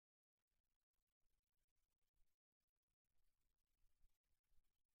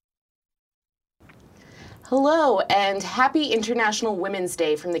Hello, and happy International Women's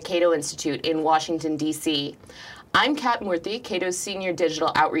Day from the Cato Institute in Washington, D.C. I'm Kat Murthy, Cato's Senior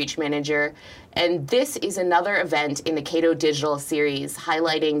Digital Outreach Manager, and this is another event in the Cato Digital Series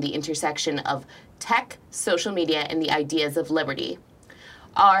highlighting the intersection of tech, social media, and the ideas of liberty.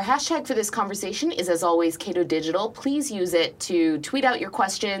 Our hashtag for this conversation is, as always, Cato Digital. Please use it to tweet out your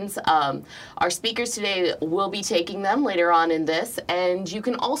questions. Our speakers today will be taking them later on in this, and you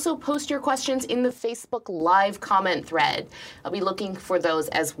can also post your questions in the Facebook Live comment thread. I'll be looking for those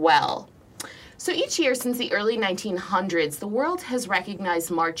as well. So each year since the early 1900s, the world has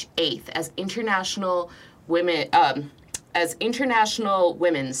recognized March 8th as International Women's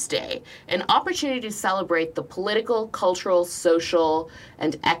Day, an opportunity to celebrate the political, cultural, social,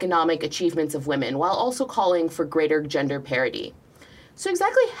 and economic achievements of women, while also calling for greater gender parity. So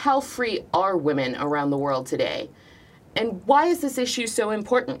exactly how free are women around the world today? And why is this issue so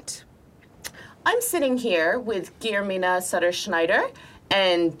important? I'm sitting here with Guillermina Sutter-Schneider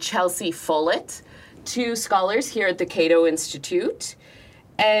and Chelsea Follett, two scholars here at the Cato Institute,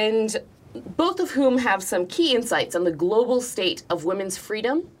 and both of whom have some key insights on the global state of women's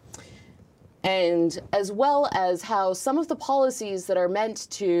freedom, and as well as how some of the policies that are meant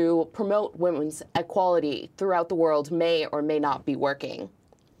to promote women's equality throughout the world may or may not be working.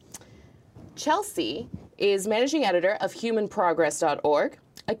 Chelsea is managing editor of humanprogress.org,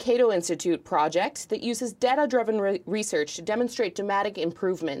 a Cato Institute project that uses data-driven research to demonstrate dramatic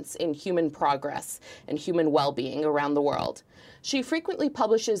improvements in human progress and human well-being around the world. She frequently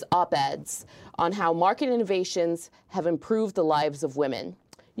publishes op-eds on how market innovations have improved the lives of women.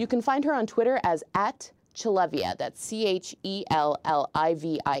 You can find her on Twitter as @Chelevia, that's CHELLIVIA.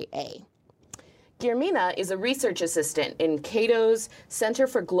 Guillermina is a research assistant in Cato's Center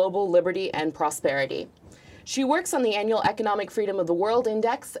for Global Liberty and Prosperity. She works on the annual Economic Freedom of the World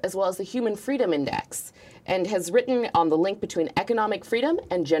Index as well as the Human Freedom Index, and has written on the link between economic freedom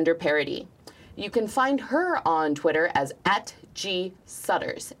and gender parity. You can find her on Twitter as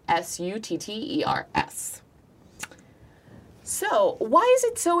 @GSutters, SUTTERS. So, why is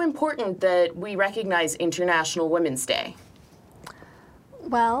it so important that we recognize International Women's Day?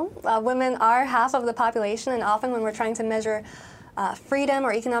 Well, women are half of the population, and often when we're trying to measure freedom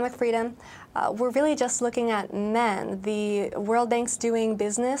or economic freedom, we're really just looking at men. The World Bank's Doing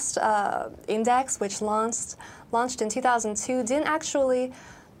Business Index, which launched in 2002, didn't actually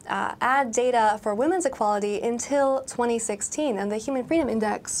add data for women's equality until 2016, and the Human Freedom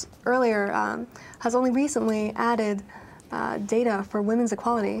Index earlier has only recently added data for women's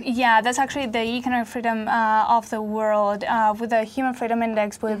equality. Yeah, that's actually the economic freedom of the world. With the Human Freedom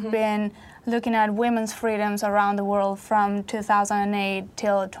Index, we've been looking at women's freedoms around the world from 2008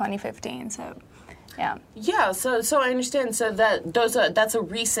 till 2015. So, yeah. Yeah, so I understand. So that's a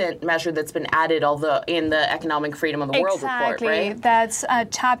recent measure that's been added, although in the Economic Freedom of the World report, right? Exactly. That's a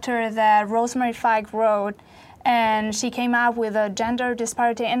chapter that Rosemary Fike wrote, and she came up with a gender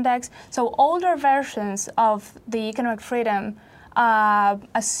disparity index. So older versions of the economic freedom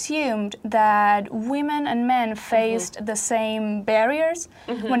assumed that women and men faced the same barriers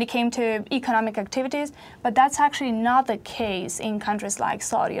when it came to economic activities, but that's actually not the case in countries like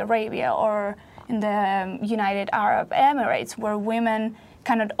Saudi Arabia or in the United Arab Emirates, where women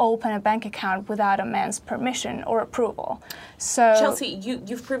cannot open a bank account without a man's permission or approval. So, Chelsea,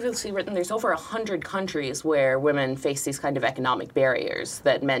 you've previously written there's over 100 countries where women face these kind of economic barriers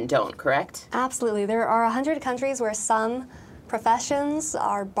that men don't, correct? Absolutely. There are 100 countries where some professions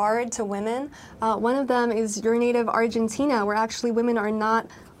are barred to women. One of them is your native Argentina, where actually women are not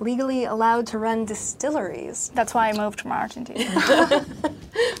legally allowed to run distilleries. That's why I moved from Argentina.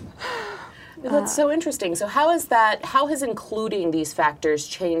 That's so interesting. So how has including these factors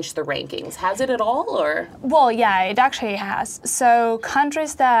changed the rankings? Has it at all, or? Well, yeah, it actually has. So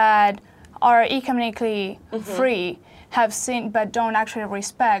countries that are economically free have seen, but don't actually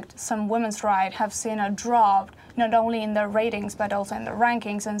respect some women's rights, have seen a drop not only in their ratings but also in the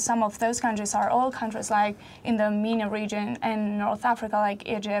rankings. And some of those countries are all countries like in the MENA region and North Africa, like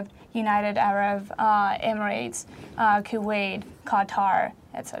Egypt, United Arab Emirates, Kuwait, Qatar,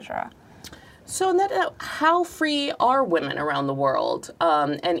 etc. So, how free are women around the world?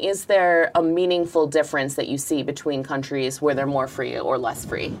 And is there a meaningful difference that you see between countries where they're more free or less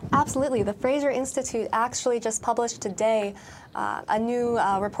free? Absolutely. The Fraser Institute actually just published today a new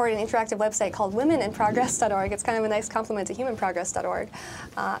report, an interactive website called womeninprogress.org. It's kind of a nice compliment to humanprogress.org.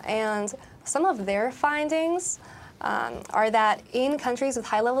 And some of their findings are that in countries with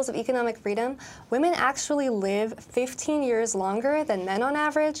high levels of economic freedom, women actually live 15 years longer than men on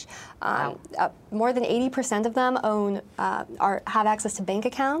average. Wow. More than 80% of them have access to bank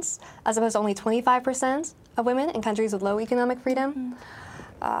accounts, as opposed to only 25% of women in countries with low economic freedom.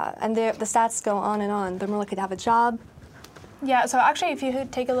 And the stats go on and on. They're more likely to have a job. Yeah, so actually if you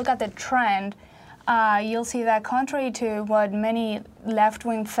take a look at the trend, you'll see that contrary to what many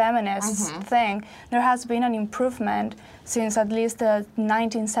left-wing feminists think, there has been an improvement since at least the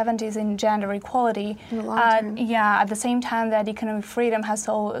 1970s in gender equality. In the long term. Yeah, at the same time that economic freedom has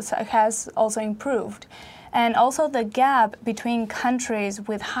also improved. And also the gap between countries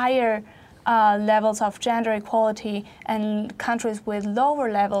with higher levels of gender equality and countries with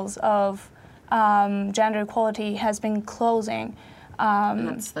lower levels of gender equality has been closing.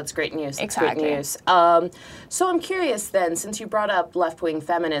 That's great news. That's Exactly. great news. So I'm curious then, since you brought up left-wing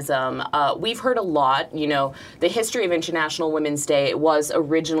feminism, we've heard a lot, you know, the history of International Women's Day was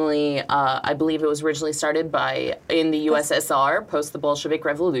originally, I believe it was originally started in the USSR, post the Bolshevik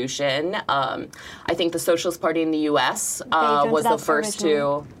Revolution. I think the Socialist Party in the US was the first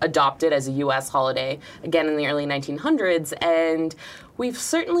to adopt it as a US holiday, again in the early 1900s. And we've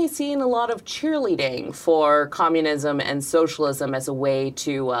certainly seen a lot of cheerleading for communism and socialism as a way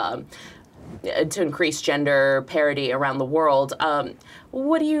to increase gender parity around the world.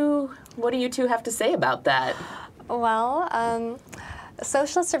 What do you two have to say about that? Well,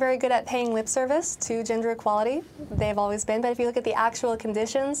 socialists are very good at paying lip service to gender equality. They've always been. But if you look at the actual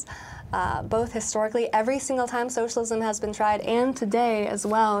conditions, both historically, every single time socialism has been tried, and today as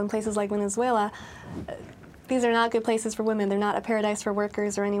well in places like Venezuela, these are not good places for women. They're not a paradise for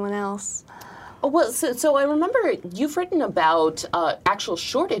workers or anyone else. Well, so I remember you've written about actual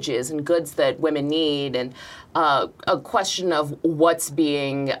shortages in goods that women need, and a question of what's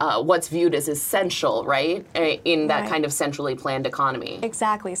viewed as essential, right, in that kind of centrally planned economy.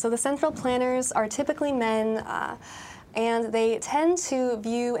 Exactly. So the central planners are typically men, and they tend to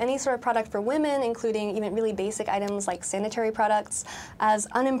view any sort of product for women, including even really basic items like sanitary products, as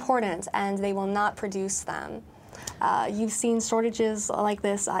unimportant, and they will not produce them. You've seen shortages like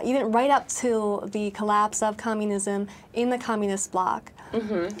this even right up till the collapse of communism in the communist bloc.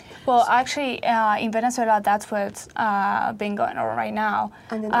 Well, actually, in Venezuela, that's what's been going on right now.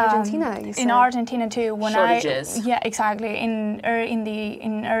 And in Argentina, you said. In Argentina too. Shortages. Yeah, exactly. In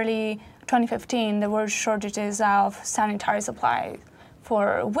early 2015, there were shortages of sanitary supplies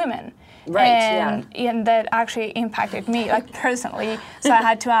for women. Right, and that actually impacted me, like personally. So I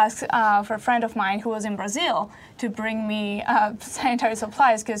had to ask for a friend of mine who was in Brazil to bring me sanitary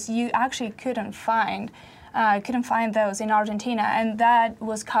supplies because you actually couldn't find those in Argentina, and that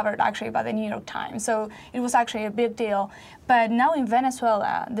was covered actually by the New York Times. So it was actually a big deal. But now in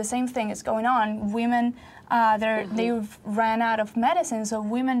Venezuela, the same thing is going on. Women, they've ran out of medicine, so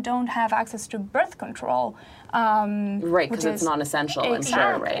women don't have access to birth control. Right, because it's non-essential, Exactly.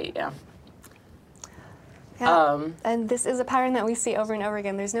 I'm sure, right? Yeah. Yeah. And this is a pattern that we see over and over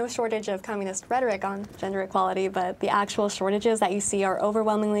again. There's no shortage of communist rhetoric on gender equality, but the actual shortages that you see are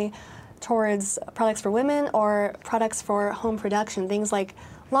overwhelmingly towards products for women or products for home production, things like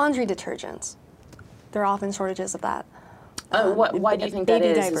laundry detergents. There are often shortages of that. Why do you think that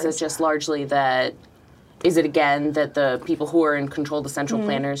is? Diapers. Is it just largely that? Is it again that the people who are in control, the central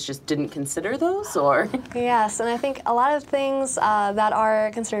planners, just didn't consider those, or? Yes, and I think a lot of things that are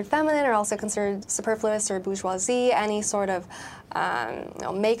considered feminine are also considered superfluous or bourgeoisie. Any sort of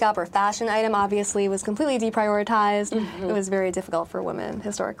makeup or fashion item obviously was completely deprioritized. It was very difficult for women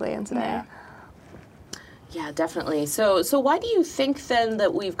historically and today. Yeah. Yeah, definitely. So why do you think then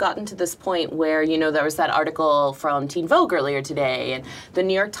that we've gotten to this point where, you know, there was that article from Teen Vogue earlier today, and the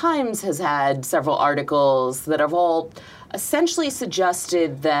New York Times has had several articles that have all essentially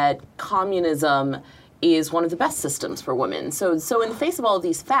suggested that communism is one of the best systems for women. So in the face of all of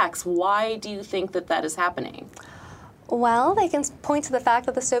these facts, why do you think that that is happening? Well, they can point to the fact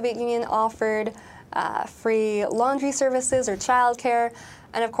that the Soviet Union offered free laundry services or childcare,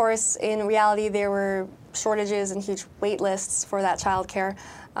 and of course, in reality, there were shortages and huge wait lists for that childcare.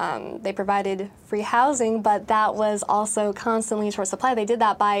 They provided free housing, but that was also constantly in short supply. They did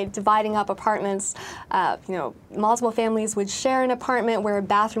that by dividing up apartments. Multiple families would share an apartment where a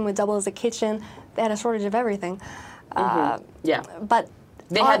bathroom would double as a kitchen. They had a shortage of everything. Yeah. But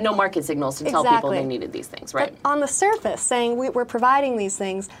They had no market signals to tell people they Exactly. needed these things, right? But on the surface, saying we're providing these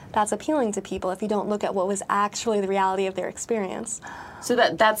things, that's appealing to people if you don't look at what was actually the reality of their experience. So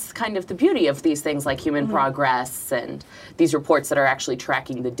that's kind of the beauty of these things like Human Progress and these reports that are actually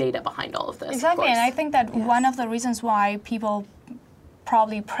tracking the data behind all of this. Exactly, of and course. I think that one of the reasons why people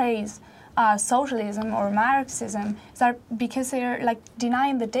probably praise socialism or Marxism is that because they're like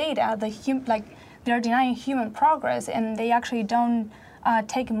denying the data, they're denying human progress, and they actually don't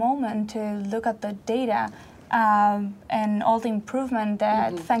take a moment to look at the data and all the improvement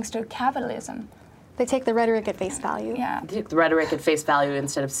that thanks to capitalism. They take the rhetoric at face value. Yeah. Take the rhetoric at face value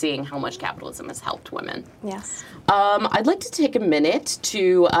instead of seeing how much capitalism has helped women. Yes. I'd like to take a minute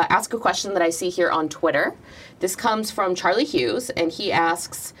to ask a question that I see here on Twitter. This comes from Charlie Hughes, and he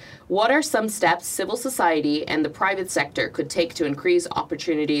asks, what are some steps civil society and the private sector could take to increase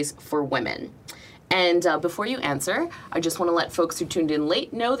opportunities for women? And before you answer, I just want to let folks who tuned in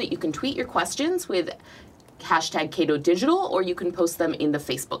late know that you can tweet your questions with hashtag Cato Digital, or you can post them in the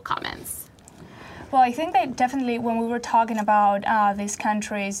Facebook comments. Well, I think that definitely when we were talking about these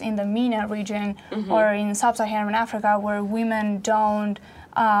countries in the MENA region or in sub-Saharan Africa where women don't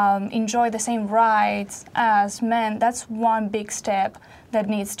enjoy the same rights as men, that's one big step that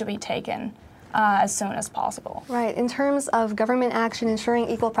needs to be taken as soon as possible. Right. In terms of government action, ensuring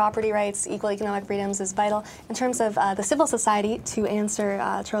equal property rights, equal economic freedoms is vital. In terms of the civil society, to answer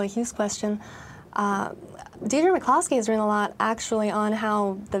Charlie Hughes' question, Deirdre McCloskey has written a lot actually on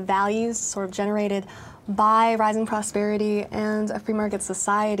how the values sort of generated by rising prosperity and a free market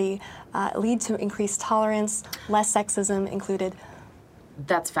society lead to increased tolerance, less sexism included.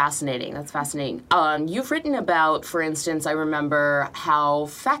 That's fascinating. That's fascinating. You've written about, for instance, I remember how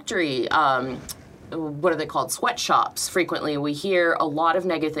factory, what are they called, sweatshops. Frequently we hear a lot of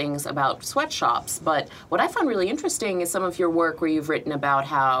negative things about sweatshops, but what I found really interesting is some of your work where you've written about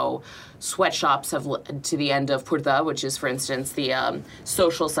how sweatshops have led to the end of purda, which is, for instance, the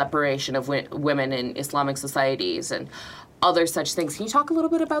social separation of women in Islamic societies and other such things. Can you talk a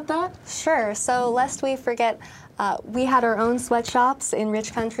little bit about that? Sure. So lest we forget, we had our own sweatshops in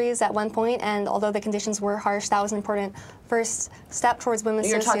rich countries at one point, and although the conditions were harsh, that was an important first step towards women's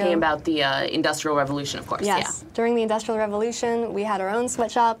You're talking about the Industrial Revolution, of course. Yes. Yeah. During the Industrial Revolution, we had our own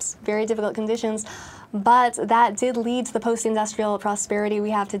sweatshops, very difficult conditions, but that did lead to the post-industrial prosperity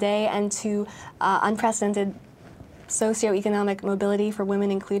we have today and to unprecedented socioeconomic mobility for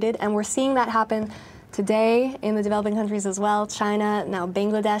women included, and we're seeing that happen today in the developing countries as well, China, now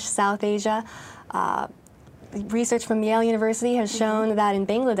Bangladesh, South Asia. Research from Yale University has shown that in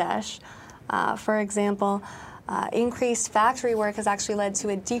Bangladesh, for example, increased factory work has actually led to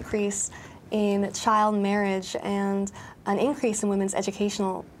a decrease in child marriage and an increase in women's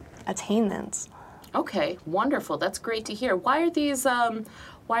educational attainment. Okay, wonderful. That's great to hear. Why are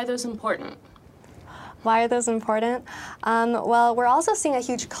those important? Why are those important? Well, we're also seeing a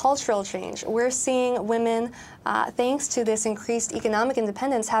huge cultural change. We're seeing women, thanks to this increased economic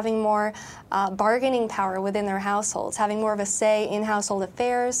independence, having more bargaining power within their households, having more of a say in household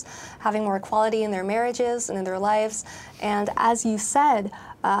affairs, having more equality in their marriages and in their lives. And as you said,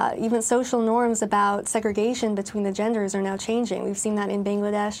 even social norms about segregation between the genders are now changing. We've seen that in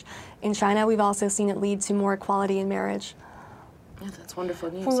Bangladesh. In China, we've also seen it lead to more equality in marriage. Yeah, that's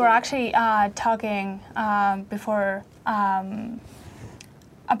wonderful news. We were actually talking before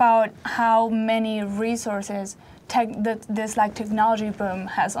about how many resources this technology boom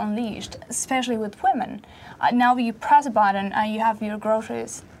has unleashed, especially with women. Now you press a button and you have your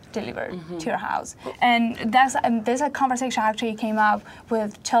groceries delivered to your house. And there's a conversation actually came up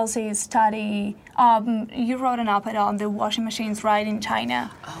with Chelsea's study. You wrote an op-ed on the washing machines, right, in China?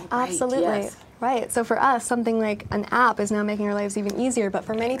 Oh, right, Absolutely. yes. Right. So for us, something like an app is now making our lives even easier, but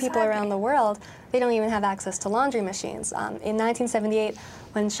for many people around the world, they don't even have access to laundry machines. In 1978,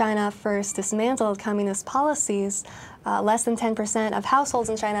 when China first dismantled communist policies, less than 10% of households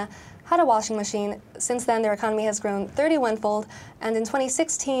in China had a washing machine. Since then, their economy has grown 31-fold, and in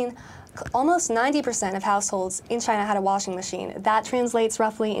 2016, almost 90% of households in China had a washing machine. That translates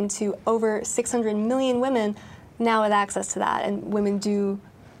roughly into over 600 million women now with access to that, and women do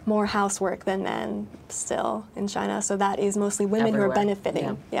more housework than men still in China, so that is mostly women Everywhere. who are benefiting.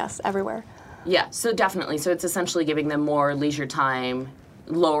 Yeah. Yes, everywhere. Yeah, so definitely. So it's essentially giving them more leisure time,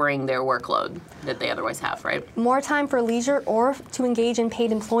 lowering their workload that they otherwise have, right? More time for leisure or to engage in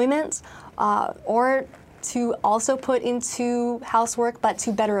paid employment, or to also put into housework, but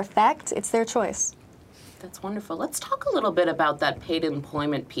to better effect. It's their choice. That's wonderful. Let's talk a little bit about that paid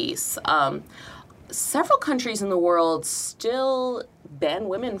employment piece. Several countries in the world still ban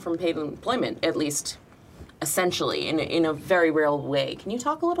women from paid employment, at least essentially, in a very real way. Can you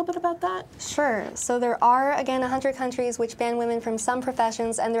talk a little bit about that? Sure. So there are, again, 100 countries which ban women from some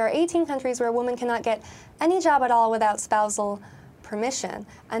professions, and there are 18 countries where a woman cannot get any job at all without spousal permission.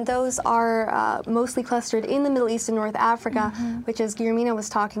 And those are mostly clustered in the Middle East and North Africa, which, as Guillermina was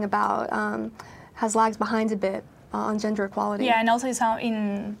talking about, has lagged behind a bit on gender equality. Yeah, and also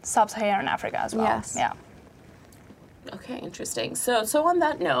in sub-Saharan Africa as well. Yes. Yeah. Okay, interesting. So on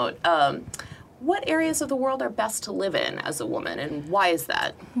that note, what areas of the world are best to live in as a woman, and why is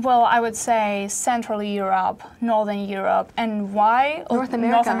that? Well, I would say Central Europe, Northern Europe, and why? North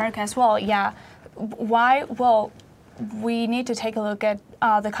America. North America as well, yeah. Why? Well, we need to take a look at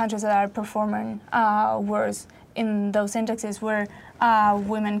the countries that are performing worse in those indexes where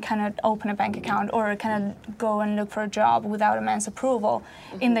women cannot open a bank account or cannot go and look for a job without a man's approval.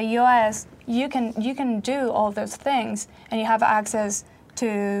 Mm-hmm. In the U.S., you can do all those things, and you have access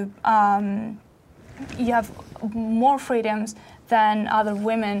to you have more freedoms than other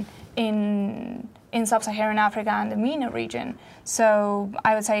women in sub-Saharan Africa and the MENA region. So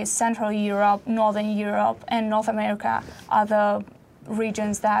I would say Central Europe, Northern Europe, and North America are the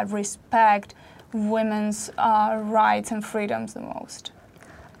regions that respect women's rights and freedoms the most.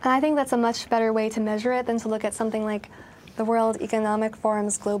 And I think that's a much better way to measure it than to look at something like the World Economic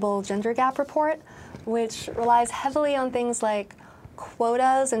Forum's Global Gender Gap Report, which relies heavily on things like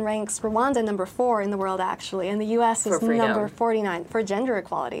quotas and ranks Rwanda number 4 in the world, actually, and the U.S. is number 49 for gender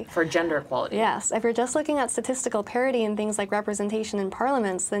equality. For gender equality. Yes. If you're just looking at statistical parity and things like representation in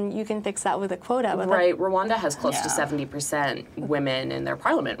parliaments, then you can fix that with a quota. But right. Rwanda has close to 70% women in their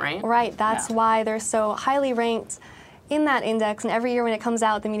parliament, right? Right. That's why they're so highly ranked in that index, and every year when it comes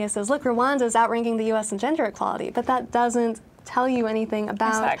out, the media says, look, Rwanda is outranking the U.S. in gender equality, but that doesn't tell you anything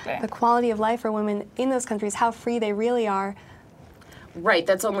about the quality of life for women in those countries, how free they really are. Right,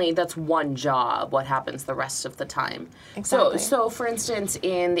 that's one job. What happens the rest of the time? Exactly. So for instance,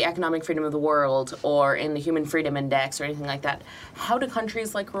 in the Economic Freedom of the World or in the Human Freedom Index or anything like that, how do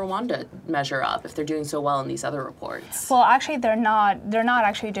countries like Rwanda measure up if they're doing so well in these other reports? Well, actually, they're not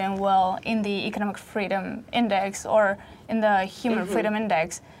actually doing well in the Economic Freedom Index or in the Human Freedom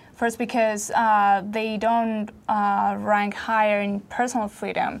Index. First, because they don't rank higher in personal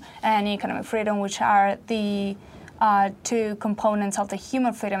freedom and economic freedom, which are the two components of the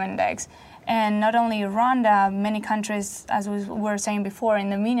Human Freedom Index. And not only Rwanda, many countries, as we were saying before, in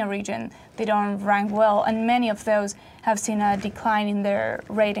the MENA region, they don't rank well, and many of those have seen a decline in their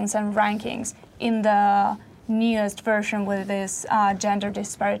ratings and rankings in the newest version with this Gender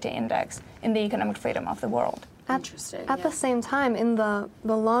Disparity Index in the Economic Freedom of the World. Interesting. At the same time, in the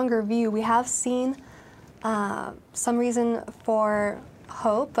longer view, we have seen some reason for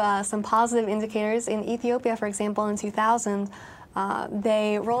hope, some positive indicators. In Ethiopia, for example, in 2000,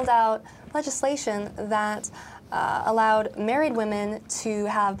 they rolled out legislation that allowed married women to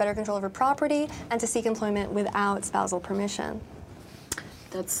have better control over property and to seek employment without spousal permission.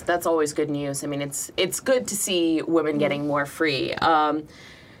 That's always good news. I mean, it's good to see women getting more free.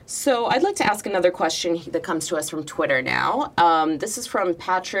 So I'd like to ask another question that comes to us from Twitter now. This is from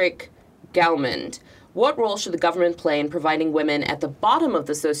Patrick Galmond. What role should the government play in providing women at the bottom of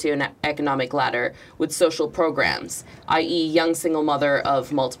the socioeconomic ladder with social programs, i.e. young single mother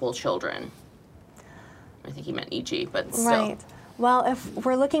of multiple children? I think he meant e.g., but still. Right. Well, if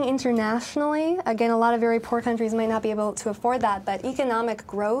we're looking internationally, again, a lot of very poor countries might not be able to afford that, but economic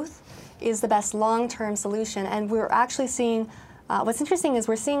growth is the best long-term solution. And we're actually seeing, what's interesting is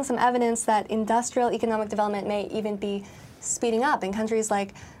we're seeing some evidence that industrial economic development may even be speeding up in countries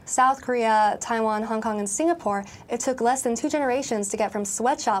like South Korea, Taiwan, Hong Kong, and Singapore. It took less than 2 generations to get from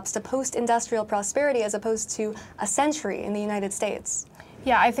sweatshops to post-industrial prosperity as opposed to a century in the United States.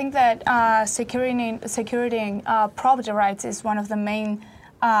 Yeah, I think that securing property rights is one of the main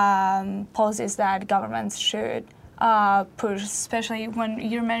policies that governments should push, especially when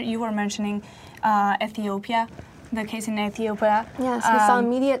you were mentioning Ethiopia. The case in Ethiopia. Yes, we saw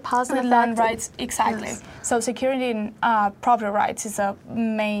immediate positive with land rights. Exactly. Yes. So securing property rights is a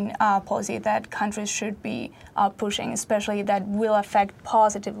main policy that countries should be pushing, especially that will affect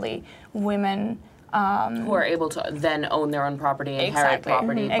positively women. Who are able to then own their own property, inherit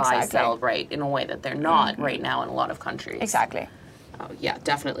property, buy, sell, right, in a way that they're not right now in a lot of countries. Exactly. Yeah,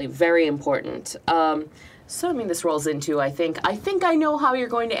 definitely. Very important. So, I mean, this rolls into, I think I know how you're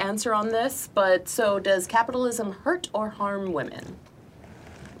going to answer on this, but so does capitalism hurt or harm women?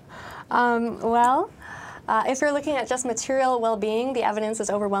 If you're looking at just material well-being, the evidence is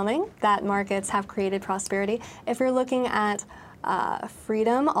overwhelming that markets have created prosperity. If you're looking at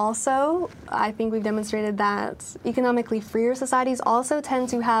freedom also, I think we've demonstrated that economically freer societies also tend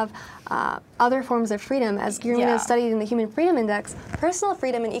to have other forms of freedom. As Guillermina studied in the Human Freedom Index, personal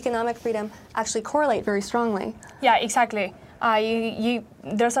freedom and economic freedom actually correlate very strongly. Yeah, exactly.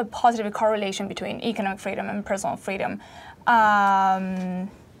 There's a positive correlation between economic freedom and personal freedom.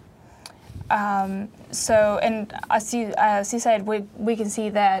 So, and as you said, we can see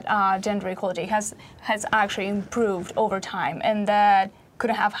that gender equality has actually improved over time, and that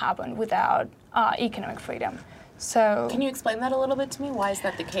couldn't have happened without economic freedom. So, can you explain that a little bit to me? Why is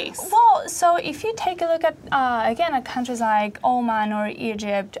that the case? Well, so if you take a look at again at countries like Oman or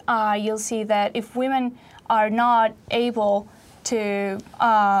Egypt, you'll see that if women are not able to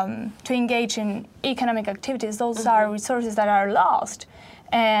engage in economic activities. Those are resources that are lost,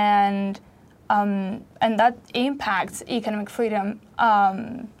 and that impacts economic freedom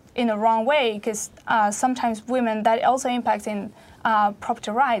in the wrong way, because sometimes women, that also impacts in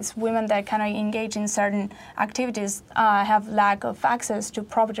property rights. Women that cannot engage in certain activities have lack of access to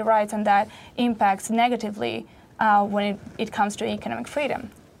property rights, and that impacts negatively when it comes to economic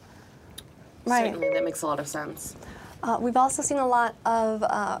freedom. Right. Certainly, that makes a lot of sense. We've also seen a lot of,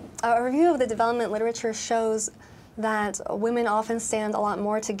 a review of the development literature shows that women often stand a lot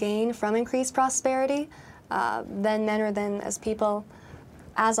more to gain from increased prosperity than men or than as people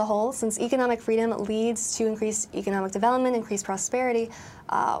as a whole. Since economic freedom leads to increased economic development, increased prosperity,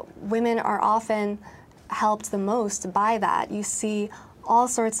 women are often helped the most by that. You see all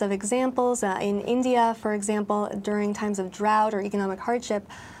sorts of examples. In India, for example, during times of drought or economic hardship,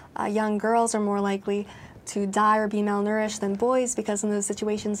 young girls are more likely to die or be malnourished than boys, because in those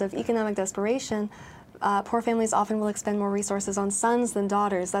situations of economic desperation, poor families often will expend more resources on sons than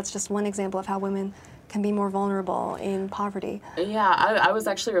daughters. That's just one example of how women can be more vulnerable in poverty. Yeah, I was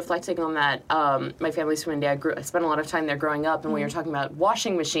actually reflecting on that. My family's from India. I spent a lot of time there growing up, and we were talking about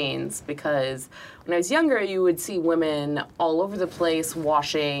washing machines, because when I was younger, you would see women all over the place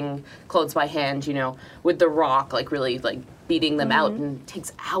washing clothes by hand, you know, with the rock, like really like beating them out, and it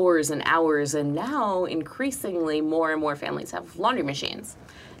takes hours and hours. And now, increasingly, more and more families have laundry machines.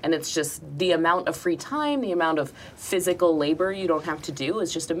 And it's just the amount of free time, the amount of physical labor you don't have to do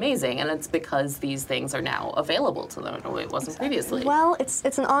is just amazing. And it's because these things are now available to them in a way it wasn't previously. Well,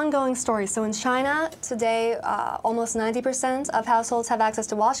 it's an ongoing story. So in China today, almost 90% of households have access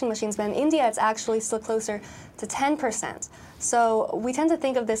to washing machines, but in India it's actually still closer to 10%. So we tend to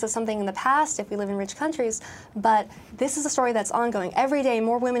think of this as something in the past if we live in rich countries, but this is a story that's ongoing. Every day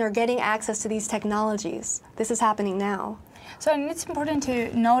more women are getting access to these technologies. This is happening now. So it's important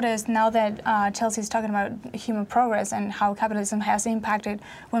to notice now that Chelsea is talking about human progress and how capitalism has impacted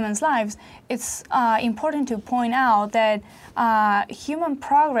women's lives, it's important to point out that human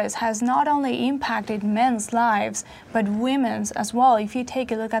progress has not only impacted men's lives, but women's as well. If you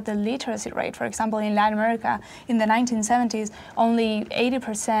take a look at the literacy rate, for example, in Latin America, in the 1970s, only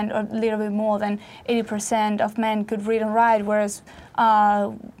 80% or a little bit more than 80% of men could read and write, whereas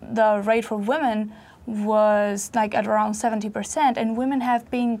the rate for women was like at around 70%, and women have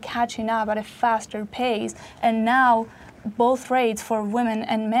been catching up at a faster pace, and now both rates for women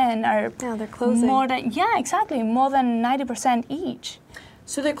and men are they're closing. more than more than 90% each.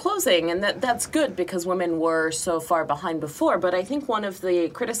 So they're closing, and that's good because women were so far behind before. But I think one of the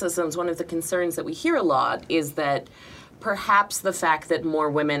criticisms, one of the concerns that we hear a lot is that perhaps the fact that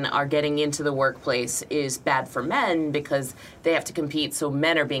more women are getting into the workplace is bad for men because they have to compete, so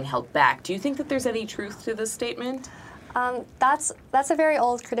men are being held back. Do you think that there's any truth to this statement? That's a very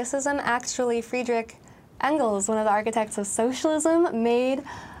old criticism. Actually, Friedrich Engels, one of the architects of socialism, made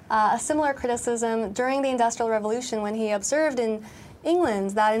a similar criticism during the Industrial Revolution when he observed in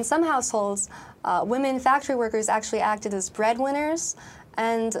England that in some households, women factory workers actually acted as breadwinners,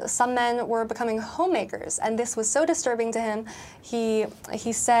 and some men were becoming homemakers. And this was so disturbing to him, he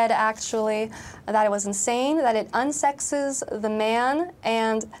said actually that it was insane, that it unsexes the man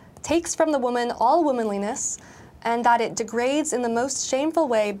and takes from the woman all womanliness, and that it degrades in the most shameful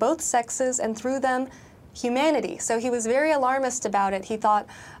way both sexes and through them humanity. So he was very alarmist about it. He thought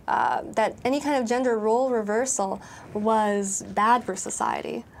that any kind of gender role reversal was bad for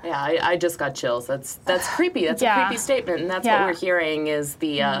society. Yeah, I just got chills. That's creepy. That's a creepy statement, and that's what we're hearing is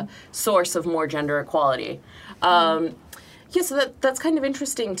the source of more gender equality. So that's kind of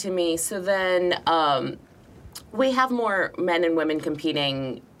interesting to me. So then we have more men and women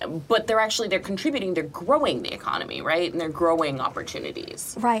competing, but they're contributing, they're growing the economy, right? And they're growing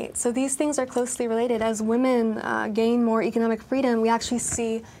opportunities. Right. So these things are closely related. As women gain more economic freedom, we actually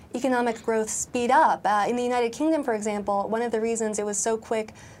see economic growth speed up. In the United Kingdom, for example, one of the reasons it was so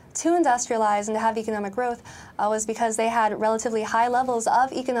quick to industrialize and to have economic growth was because they had relatively high levels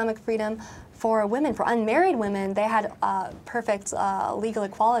of economic freedom for women. For unmarried women, they had perfect legal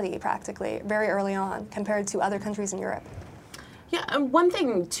equality practically very early on compared to other countries in Europe. Yeah, and one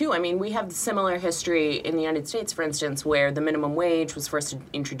thing, too, I mean, we have similar history in the United States, for instance, where the minimum wage was first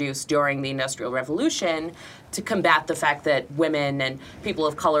introduced during the Industrial Revolution. to combat the fact that women and people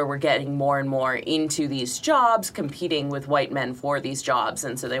of color were getting more and more into these jobs, competing with white men for these jobs,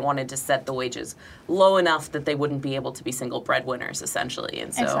 and so they wanted to set the wages low enough that they wouldn't be able to be single breadwinners, essentially.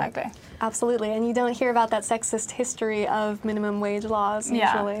 And so, Exactly. Absolutely, and you don't hear about that sexist history of minimum wage laws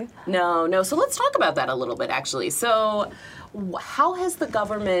usually. No. So let's talk about that a little bit, actually. So how has the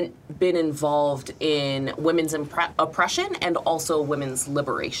government been involved in women's oppression and also women's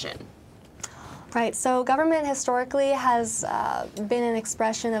liberation? Right, so government historically has been an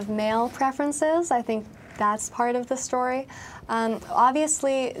expression of male preferences. I think that's part of the story.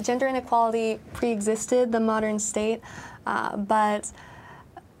 Obviously, gender inequality pre-existed the modern state, but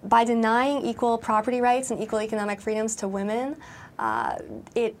by denying equal property rights and equal economic freedoms to women,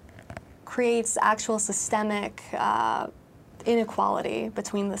 it creates actual systemic inequality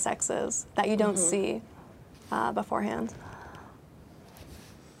between the sexes that you don't see beforehand.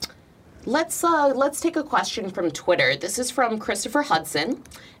 Let's take a question from Twitter. This is from Christopher Hudson,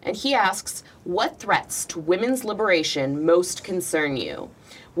 and he asks, what threats to women's liberation most concern you?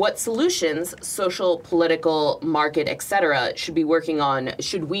 What solutions, social, political, market, etc., should we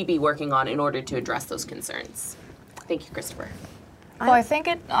be working on in order to address those concerns? Thank you, Christopher. Well, I think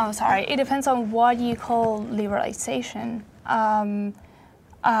it depends on what you call liberalization.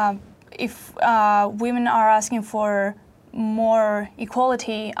 If women are asking for more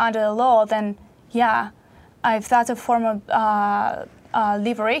equality under the law, then if that's a form of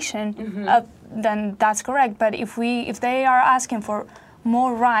liberation, then that's correct. But if they are asking for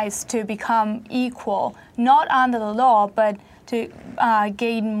more rights to become equal, not under the law, but to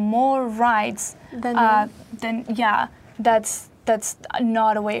gain more rights, then that's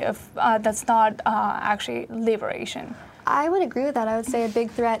not a way of that's not actually liberation. I would agree with that. I would say a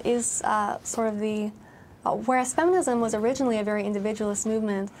big threat is sort of whereas feminism was originally a very individualist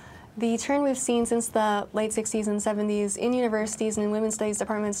movement, the turn we've seen since the late 60s and 70s in universities and in women's studies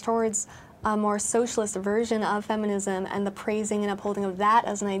departments towards a more socialist version of feminism and the praising and upholding of that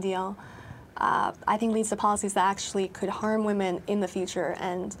as an ideal, I think leads to policies that actually could harm women in the future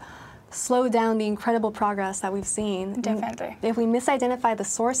and slow down the incredible progress that we've seen. Definitely. If we misidentify the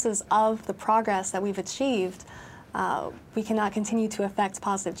sources of the progress that we've achieved, we cannot continue to affect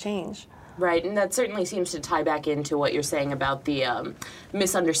positive change. Right, and that certainly seems to tie back into what you're saying about the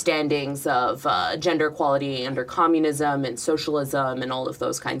misunderstandings of gender equality under communism and socialism and all of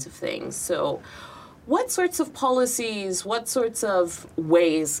those kinds of things. So what sorts of policies, what sorts of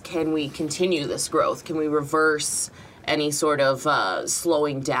ways can we continue this growth? Can we reverse any sort of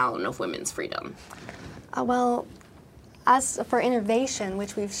slowing down of women's freedom? Well, as for innovation,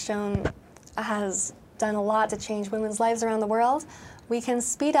 which we've shown has done a lot to change women's lives around the world, we can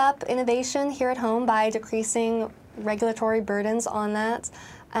speed up innovation here at home by decreasing regulatory burdens on that.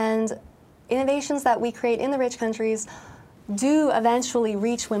 And innovations that we create in the rich countries do eventually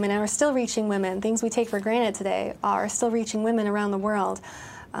reach women and are still reaching women. Things we take for granted today are still reaching women around the world.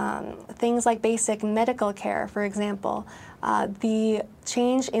 Things like basic medical care, for example. The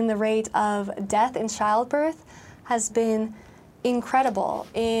change in the rate of death in childbirth has been incredible.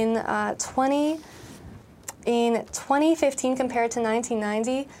 In 2015 compared to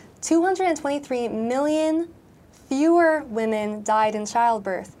 1990, 223 million fewer women died in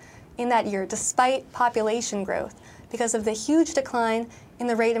childbirth in that year, despite population growth, because of the huge decline in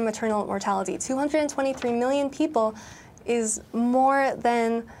the rate of maternal mortality. 223 million people is more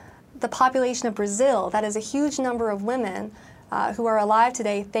than the population of Brazil. That is a huge number of women who are alive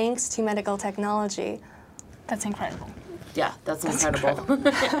today thanks to medical technology. That's incredible. Yeah, that's incredible.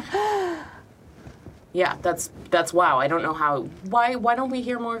 Yeah, that's wow. I don't know why don't we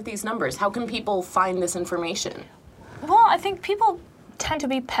hear more of these numbers? How can people find this information? Well, I think people tend to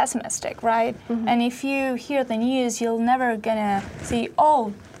be pessimistic, right? Mm-hmm. And if you hear the news, you're never gonna see,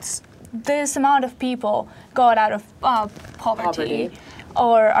 this amount of people got out of poverty.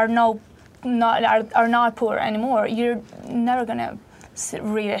 Or are not poor anymore. You're never gonna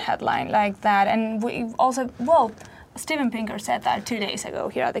read a headline like that. And we also, Steven Pinker said that 2 days ago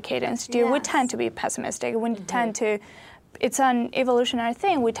here at the Cato Institute. Yes. We tend to be pessimistic. We tend to, it's an evolutionary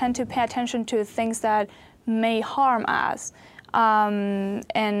thing. We tend to pay attention to things that may harm us. But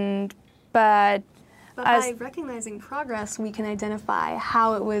by recognizing progress, we can identify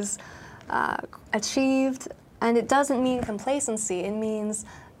how it was achieved. And it doesn't mean complacency. It means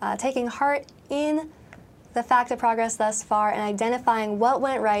taking heart in the fact of progress thus far and identifying what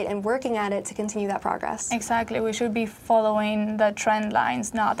went right and working at it to continue that progress. Exactly. We should be following the trend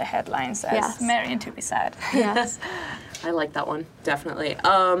lines, not the headlines, as Marian Tupy said. Yes. I like that one, definitely.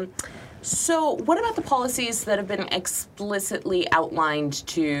 So what about the policies that have been explicitly outlined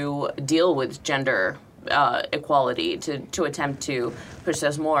to deal with gender equality to attempt to push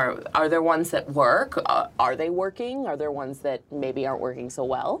this more. Are there ones that work? Are they working? Are there ones that maybe aren't working so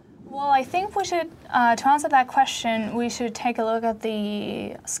well? Well, I think we should, to answer that question, we should take a look at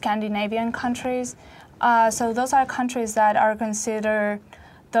the Scandinavian countries. So those are countries that are considered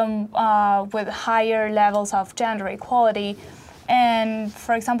with higher levels of gender equality. And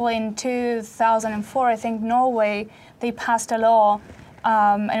for example, in 2004, I think Norway, they passed a law,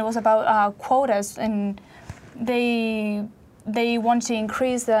 and it was about quotas, and they want to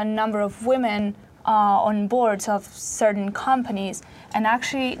increase the number of women on boards of certain companies. And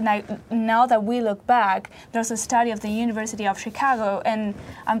actually, now that we look back, there's a study of the University of Chicago, and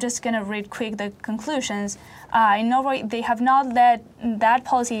I'm just going to read quick the conclusions. In Norway, that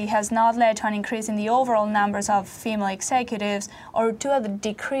policy has not led to an increase in the overall numbers of female executives or to a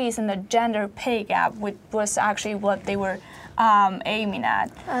decrease in the gender pay gap, which was actually what they were aiming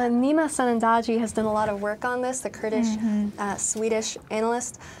at. Nima Sanandaji has done a lot of work on this, the Kurdish, Swedish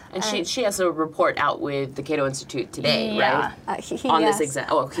analyst. And she has a report out with the Cato Institute today, yeah. right? On this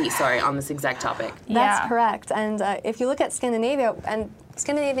exact topic. That's correct. And if you look at Scandinavia, and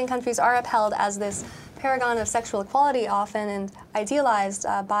Scandinavian countries are upheld as this paragon of sexual equality often and idealized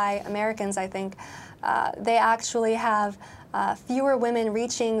by Americans, I think. They actually have fewer women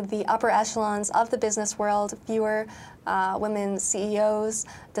reaching the upper echelons of the business world, fewer women CEOs,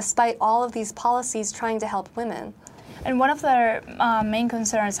 despite all of these policies trying to help women. And one of their main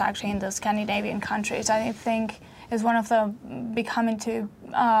concerns actually in the Scandinavian countries, I think, is one of the becoming to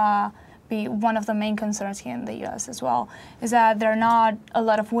be one of the main concerns here in the U.S. as well, is that there are not a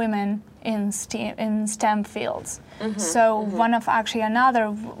lot of women in STEM fields. One of actually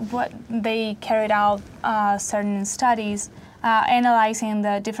what they carried out certain studies analyzing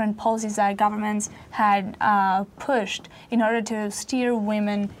the different policies that governments had pushed in order to steer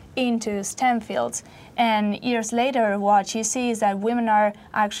women into STEM fields. And years later, what you see is that women are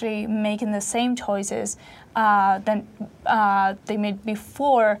actually making the same choices than they made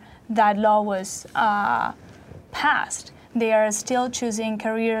before that law was passed. They are still choosing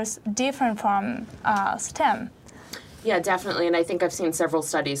careers different from STEM. Yeah, definitely. And I think I've seen several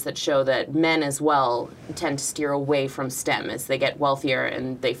studies that show that men as well tend to steer away from STEM as they get wealthier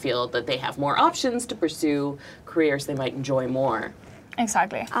and they feel that they have more options to pursue careers they might enjoy more.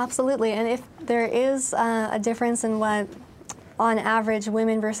 Exactly. Absolutely. And if there is a difference in what, on average,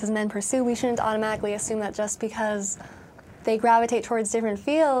 women versus men pursue, we shouldn't automatically assume that just because they gravitate towards different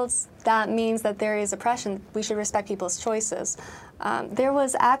fields, that means that there is oppression. We should respect people's choices. There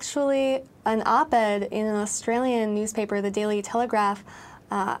was actually an op-ed in an Australian newspaper, the Daily Telegraph,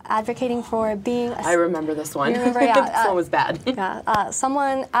 advocating for being I remember this one. You remember? Yeah. This one was bad.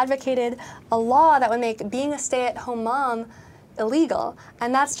 Someone advocated a law that would make being a stay-at-home mom illegal,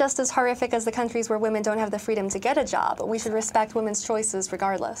 and that's just as horrific as the countries where women don't have the freedom to get a job. We should respect women's choices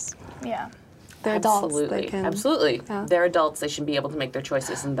regardless. Yeah. They're adults. They can, Absolutely. Yeah. They're adults. They should be able to make their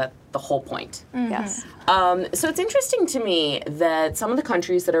choices, and that's the whole point. Mm-hmm. Yes. So it's interesting to me that some of the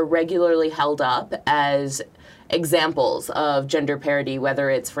countries that are regularly held up as examples of gender parity,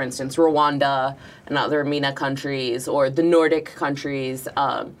 whether it's, for instance, Rwanda and other MENA countries or the Nordic countries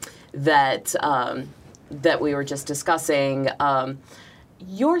that we were just discussing,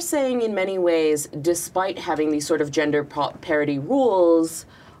 you're saying in many ways, despite having these sort of gender parity rules,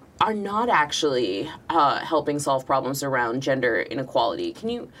 are not actually helping solve problems around gender inequality. Can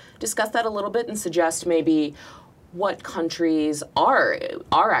you discuss that a little bit and suggest maybe what countries are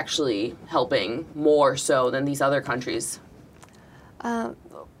actually helping more so than these other countries?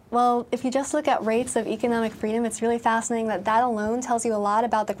 Well, if you just look at rates of economic freedom, it's really fascinating that alone tells you a lot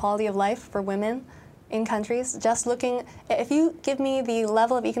about the quality of life for women in countries. Just looking, if you give me the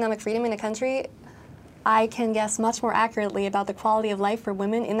level of economic freedom in a country, I can guess much more accurately about the quality of life for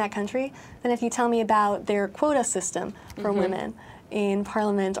women in that country than if you tell me about their quota system for women in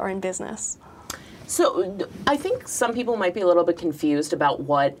parliament or in business. So I think some people might be a little bit confused about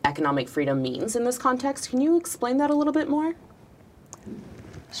what economic freedom means in this context. Can you explain that a little bit more?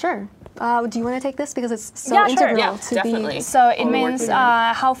 Sure. Do you want to take this? Because it's so integral to definitely. So it means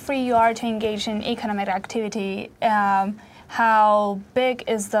how free you are to engage in economic activity, how big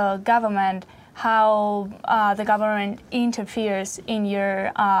is the government, how the government interferes in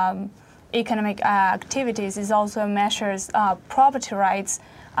your economic activities. It also measures property rights,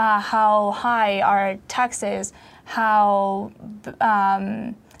 how high are taxes, how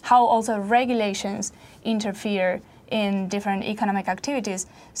also regulations interfere in different economic activities.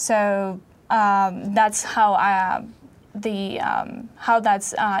 So that's how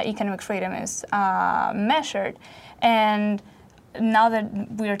economic freedom is measured. And now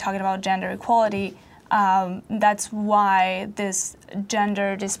that we are talking about gender equality, That's why this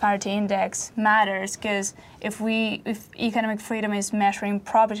gender disparity index matters, because if economic freedom is measuring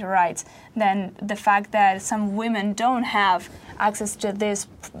property rights, then the fact that some women don't have access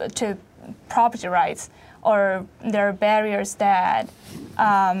to property rights, or there are barriers that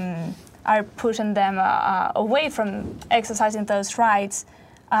are pushing them away from exercising those rights.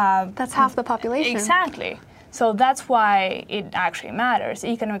 That's half the population. Exactly. So that's why it actually matters.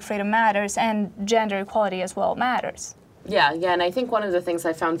 Economic freedom matters, and gender equality as well matters. Yeah, and I think one of the things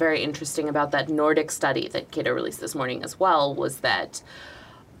I found very interesting about that Nordic study that Cato released this morning as well was that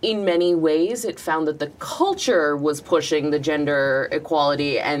in many ways it found that the culture was pushing the gender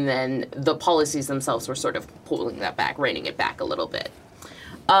equality, and then the policies themselves were sort of pulling that back, reining it back a little bit.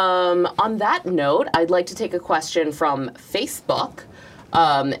 On that note, I'd like to take a question from Facebook.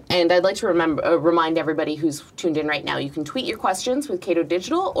 And I'd like to remind everybody who's tuned in right now, you can tweet your questions with Cato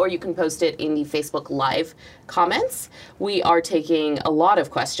Digital, or you can post it in the Facebook Live comments. We are taking a lot of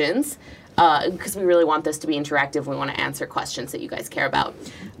questions because we really want this to be interactive. We want to answer questions that you guys care about.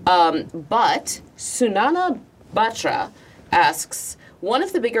 But Sunana Batra asks, one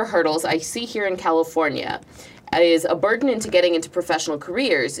of the bigger hurdles I see here in California is a burden into getting into professional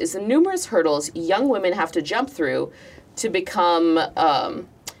careers is the numerous hurdles young women have to jump through to become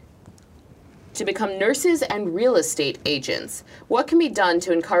nurses and real estate agents. What can be done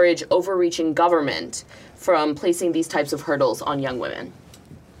to encourage overreaching government from placing these types of hurdles on young women?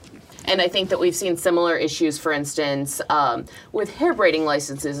 And I think that we've seen similar issues, for instance, with hair braiding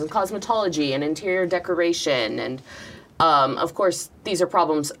licenses and cosmetology and interior decoration. And of course, these are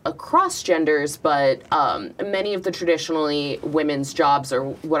problems across genders, but many of the traditionally women's jobs,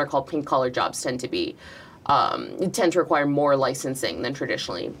 or what are called pink-collar jobs, tend to require more licensing than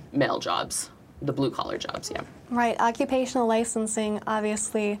traditionally male jobs, the blue-collar jobs, yeah. Right. Occupational licensing,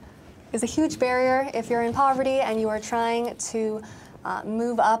 obviously, is a huge barrier if you're in poverty and you are trying to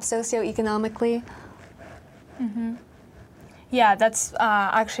move up socioeconomically. Mm-hmm. Yeah, that's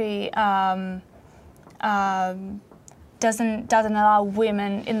actually doesn't allow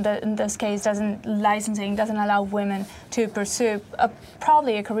women, in this case, licensing doesn't allow women to pursue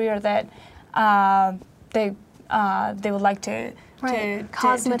probably a career that they would like to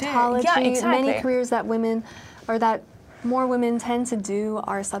cosmetology. Yeah, exactly. Many careers that more women tend to do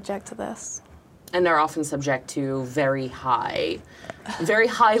are subject to this. And they're often subject to very high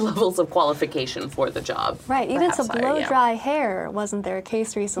levels of qualification for the job. Right, even to blow dry hair, wasn't there a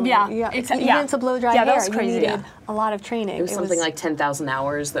case recently? Yeah, even to blow dry hair, that was crazy, you needed a lot of training. It was something like 10,000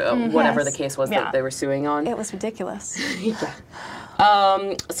 hours, whatever the case was that they were suing on. It was ridiculous. Yeah.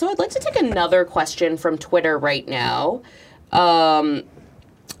 So I'd like to take another question from Twitter right now.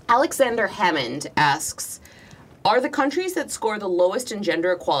 Alexander Hammond asks, are the countries that score the lowest in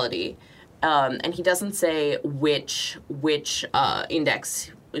gender equality, and he doesn't say which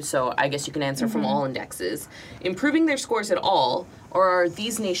index, so I guess you can answer from all indexes, improving their scores at all, or are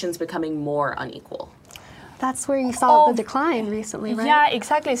these nations becoming more unequal? That's where you saw the decline recently, right? Yeah,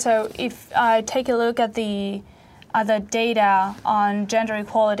 exactly. So if I take a look at the data on gender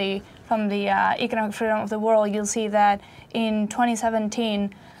equality from the Economic Freedom of the World, you'll see that in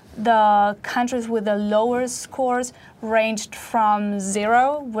 2017, the countries with the lowest scores ranged from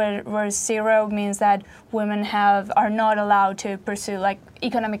 0, where 0 means that women are not allowed to pursue like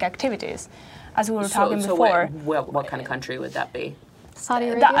economic activities, as we were talking before. What kind of country would that be? Saudi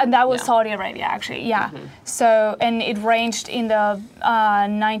Arabia? That was Saudi Arabia, actually, yeah. Mm-hmm. So, and it ranged in the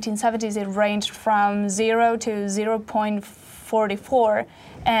 1970s, it ranged from 0 to 0.44,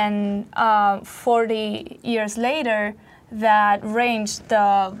 and 40 years later, that range,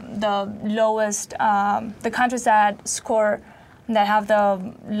 the lowest, the countries that have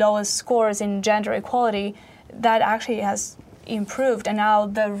the lowest scores in gender equality, that actually has improved, and now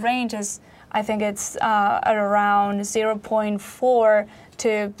the range is, I think it's at around 0.4 to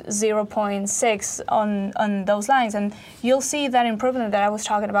 0.6 on those lines, and you'll see that improvement that I was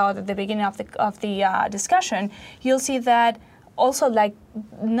talking about at the beginning of the discussion. You'll see that also, like,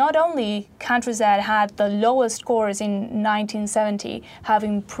 not only countries that had the lowest scores in 1970 have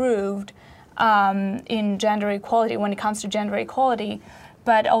improved in gender equality when it comes to gender equality,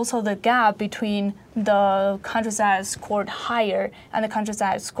 but also the gap between the countries that scored higher and the countries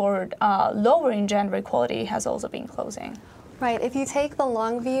that scored lower in gender equality has also been closing. Right. If you take the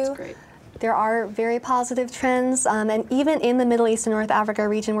long view, there are very positive trends, and even in the Middle East and North Africa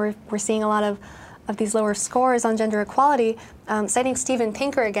region, we're seeing a lot of these lower scores on gender equality. Citing Steven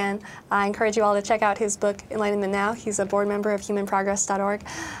Pinker again, I encourage you all to check out his book, Enlightenment Now. He's a board member of humanprogress.org.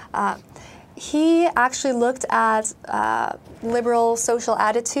 He actually looked at liberal social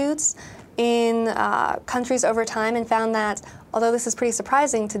attitudes in countries over time and found that, although this is pretty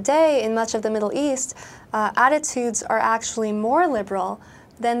surprising, today in much of the Middle East, attitudes are actually more liberal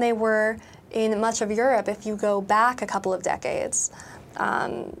than they were in much of Europe if you go back a couple of decades.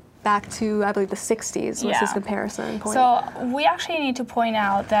 Back to, I believe, the 60s was his comparison point. So we actually need to point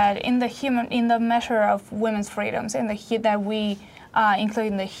out that in the measure of women's freedoms, that we include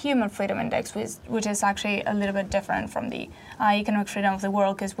in the Human Freedom Index, which is actually a little bit different from the economic freedom of the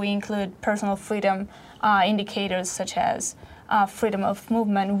world, because we include personal freedom indicators such as freedom of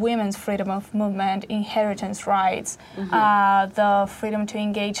movement, women's freedom of movement, inheritance rights, the freedom to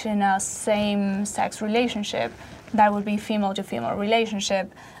engage in a same-sex relationship. That would be female-to-female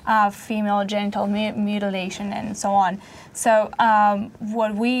relationship, female genital mutilation, and so on. So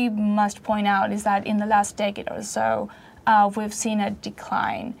what we must point out is that in the last decade or so, we've seen a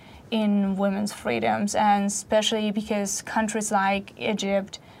decline in women's freedoms, and especially because countries like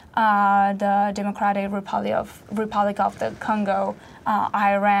Egypt, the Democratic Republic of the Congo,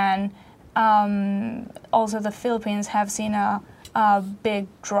 Iran, also the Philippines have seen a big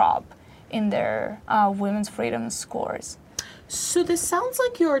drop in their women's freedom scores. So this sounds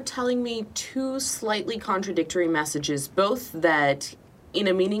like you're telling me two slightly contradictory messages, both that in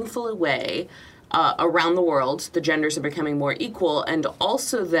a meaningful way, around the world, the genders are becoming more equal, and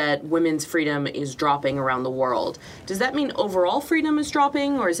also that women's freedom is dropping around the world. Does that mean overall freedom is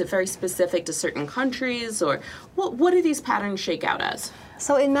dropping, or is it very specific to certain countries, or what do these patterns shake out as?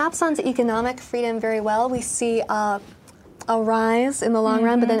 So it maps onto economic freedom very well. We see a rise in the long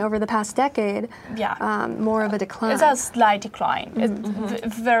run, but then over the past decade, more of a decline. It's a slight decline.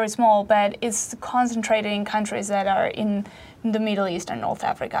 It's very small, but it's concentrated in countries that are in the Middle East and North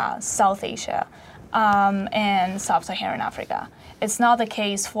Africa, South Asia, and Sub-Saharan Africa. It's not the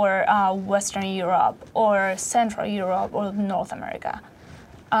case for Western Europe or Central Europe or North America.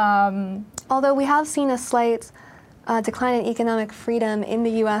 Although we have seen a slight decline in economic freedom in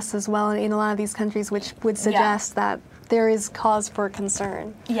the U.S. as well, in a lot of these countries, which would suggest that there is cause for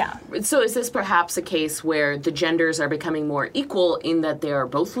concern. Yeah. So is this perhaps a case where the genders are becoming more equal in that they are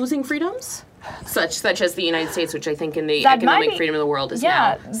both losing freedoms? Such as the United States, which I think in the economic freedom of the world is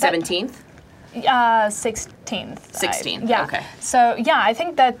now 17th? 16th. 16th, okay. So, I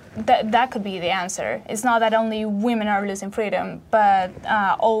think that could be the answer. It's not that only women are losing freedom, but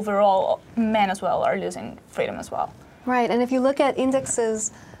overall, men as well are losing freedom as well. Right, and if you look at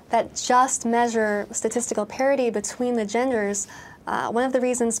indexes that just measure statistical parity between the genders, one of the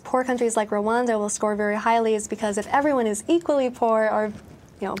reasons poor countries like Rwanda will score very highly is because if everyone is equally poor or,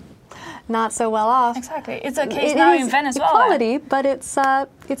 not so well off. Exactly. It's a case now in Venezuela. Equality, but it's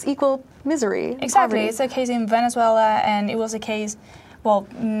equal misery. Exactly. Poverty. It's a case in Venezuela, and it was a case, well,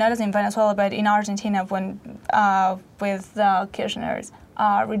 not as in Venezuela, but in Argentina when with Kirchner's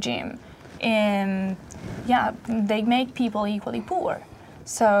regime. They make people equally poor.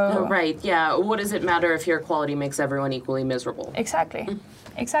 So right, yeah. What does it matter if your equality makes everyone equally miserable? Exactly.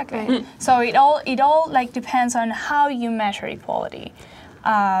 Right. So it all like depends on how you measure equality.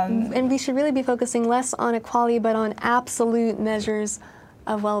 And we should really be focusing less on equality, but on absolute measures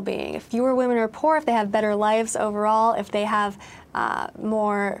of well-being. If fewer women are poor, if they have better lives overall, if they have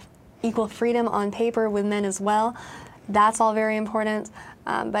more equal freedom on paper with men as well, that's all very important.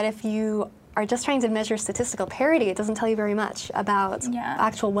 But if you are just trying to measure statistical parity, it doesn't tell you very much about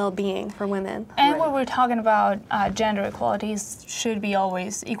actual well-being for women. And when we're talking about gender equality, should be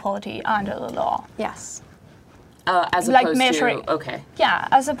always equality under the law. Yes. As opposed to, okay. Yeah,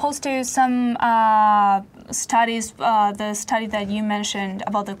 as opposed to some studies, the study that you mentioned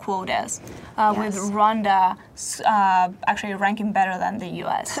about the quotas, with Rwanda actually ranking better than the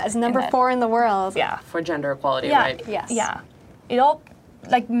U.S. As number 4 in the world. Yeah. For gender equality, right? Yes. Yeah. It all,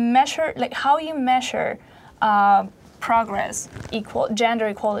 how you measure progress, gender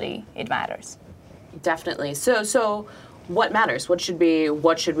equality, it matters. Definitely. So what matters? What should we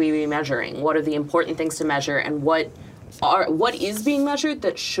be measuring? What are the important things to measure, and what is being measured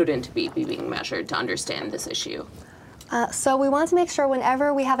that shouldn't be being measured to understand this issue? So we want to make sure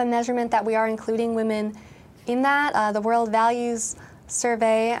whenever we have a measurement that we are including women in that. The World Values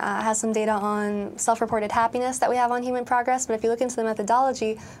Survey has some data on self-reported happiness that we have on human progress, but if you look into the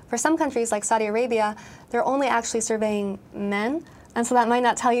methodology, for some countries like Saudi Arabia, they're only actually surveying men. And so that might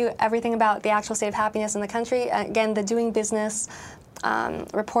not tell you everything about the actual state of happiness in the country. Again, the Doing Business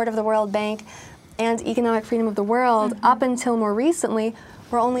report of the World Bank and Economic Freedom of the World, up until more recently,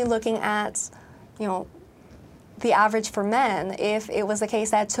 were only looking at, the average for men. If it was the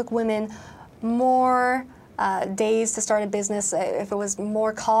case that it took women more days to start a business, if it was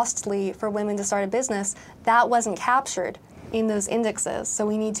more costly for women to start a business, that wasn't captured in those indexes. So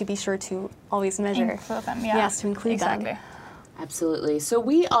we need to be sure to always measure. Include them, yeah. Yes, to include them. exactly. Absolutely. So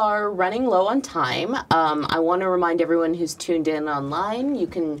we are running low on time. I want to remind everyone who's tuned in online, you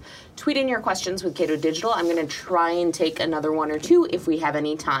can tweet in your questions with Cato Digital. I'm going to try and take another one or two if we have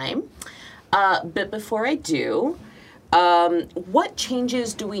any time. But before I do, what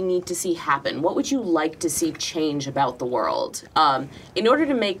changes do we need to see happen? What would you like to see change about the world in order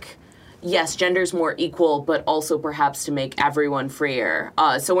to make, yes, genders more equal, but also perhaps to make everyone freer?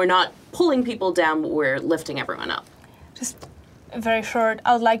 So we're not pulling people down, but we're lifting everyone up. Just very short,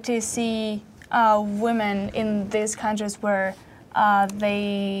 I would like to see women in these countries where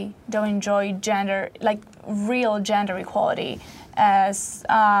they don't enjoy gender, like real gender equality, as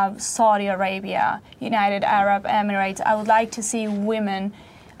Saudi Arabia, United Arab Emirates. I would like to see women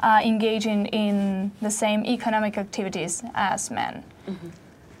engaging in the same economic activities as men. Mm-hmm.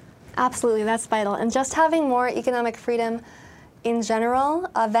 Absolutely, that's vital. And just having more economic freedom in general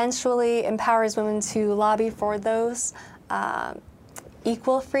eventually empowers women to lobby for those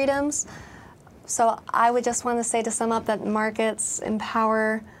equal freedoms. So I would just want to say, to sum up, that markets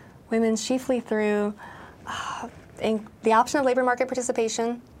empower women chiefly through the option of labor market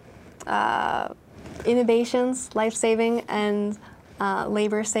participation, innovations, life-saving and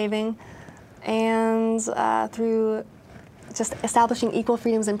labor-saving, and through just establishing equal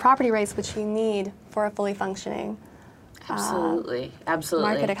freedoms and property rights, which you need for a fully functioning Absolutely.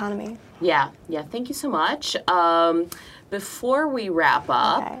 market economy. Yeah. Thank you so much. Before we wrap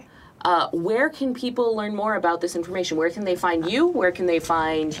up, Okay. Where can people learn more about this information? Where can they find you? Where can they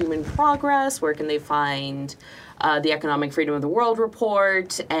find Human Progress? Where can they find the Economic Freedom of the World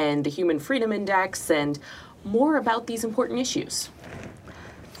Report and the Human Freedom Index and more about these important issues?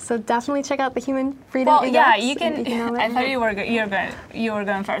 So definitely check out the Human Freedom Index. Yeah, you can. and economic- I thought you were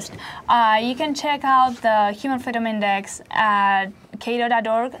going first. You can check out the Human Freedom Index at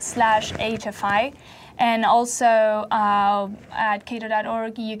cato.org/HFI, and also at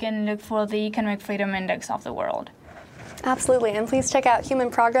cato.org you can look for the Economic Freedom Index of the world. Absolutely, and please check out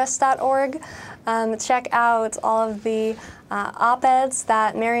humanprogress.org. Check out all of the op-eds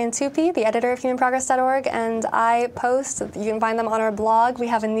that Marian Tupy, the editor of humanprogress.org, and I post. You can find them on our blog. We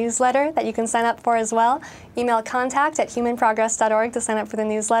have a newsletter that you can sign up for as well. Email contact@humanprogress.org to sign up for the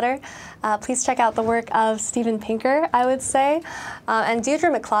newsletter. Please check out the work of Steven Pinker, I would say. And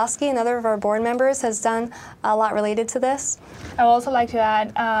Deirdre McCloskey, another of our board members, has done a lot related to this. I would also like to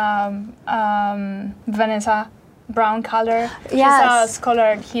add Vanessa Brown-Collar. Yes. She's a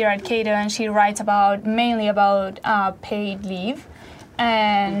scholar here at Cato, and she writes mainly about paid leave.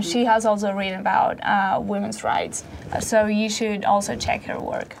 And she has also written about women's rights. So you should also check her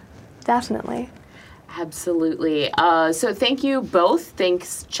work. Definitely. Absolutely. So thank you both.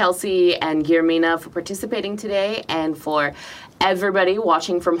 Thanks, Chelsea and Guillermina, for participating today, and for everybody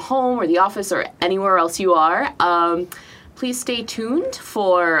watching from home or the office or anywhere else you are. Please stay tuned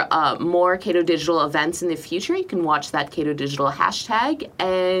for more Cato Digital events in the future. You can watch that Cato Digital hashtag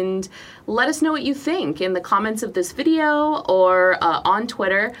and let us know what you think in the comments of this video or on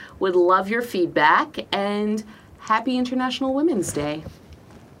Twitter. Would love your feedback, and happy International Women's Day.